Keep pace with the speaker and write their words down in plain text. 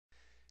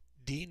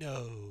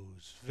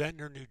Dino's,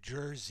 Ventnor, New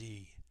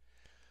Jersey.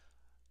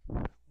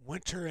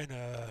 Winter in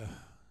a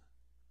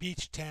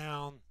beach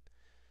town.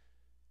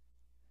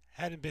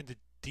 Hadn't been to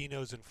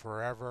Dino's in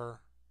forever.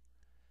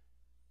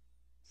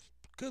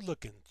 Good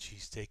looking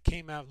cheesesteak.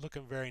 Came out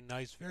looking very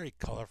nice, very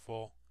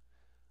colorful.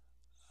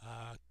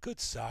 Good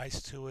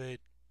size to it.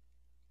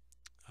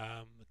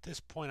 At this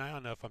point, I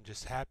don't know if I'm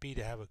just happy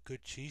to have a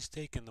good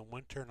cheesesteak in the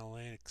winter in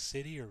Atlantic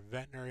City or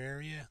Ventnor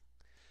area.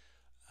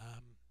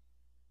 Um,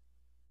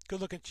 Good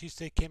looking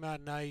cheesesteak, came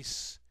out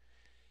nice.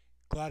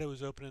 Glad it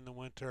was open in the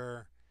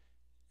winter.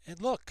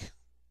 And look,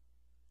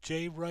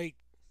 Jay Wright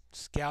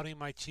scouting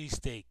my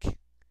cheesesteak.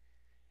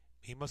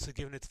 He must have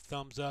given it the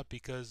thumbs up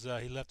because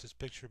he left his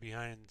picture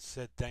behind and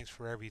said, "Thanks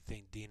for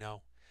everything,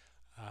 Dino."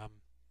 Um,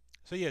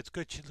 so yeah, it's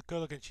good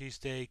looking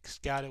cheesesteak.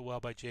 Scouted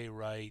well by Jay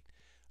Wright.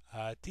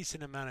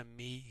 Decent amount of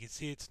meat. You can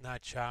see it's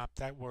not chopped.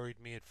 That worried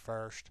me at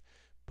first,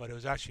 but it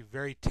was actually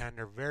very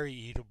tender, very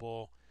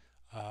eatable.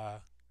 Uh,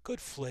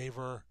 Good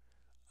flavor.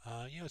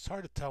 It's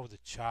hard to tell with the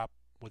chop.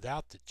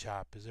 Without the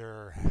chop, is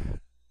there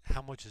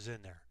how much is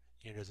in there?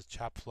 Does the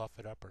chop fluff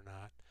it up or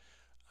not?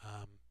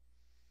 Um,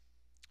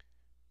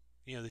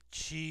 the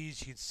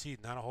cheese, you can see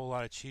not a whole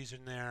lot of cheese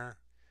in there.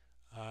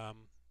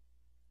 Um,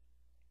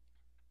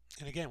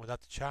 and again, without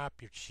the chop,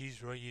 your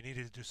cheese, really, you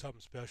needed to do something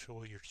special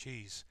with your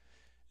cheese,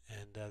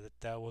 and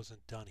that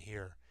wasn't done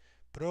here.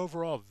 But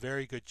overall,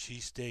 very good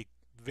cheesesteak,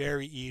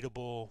 very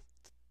eatable.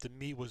 The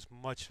meat was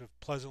much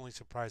pleasantly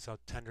surprised how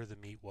tender the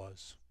meat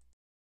was.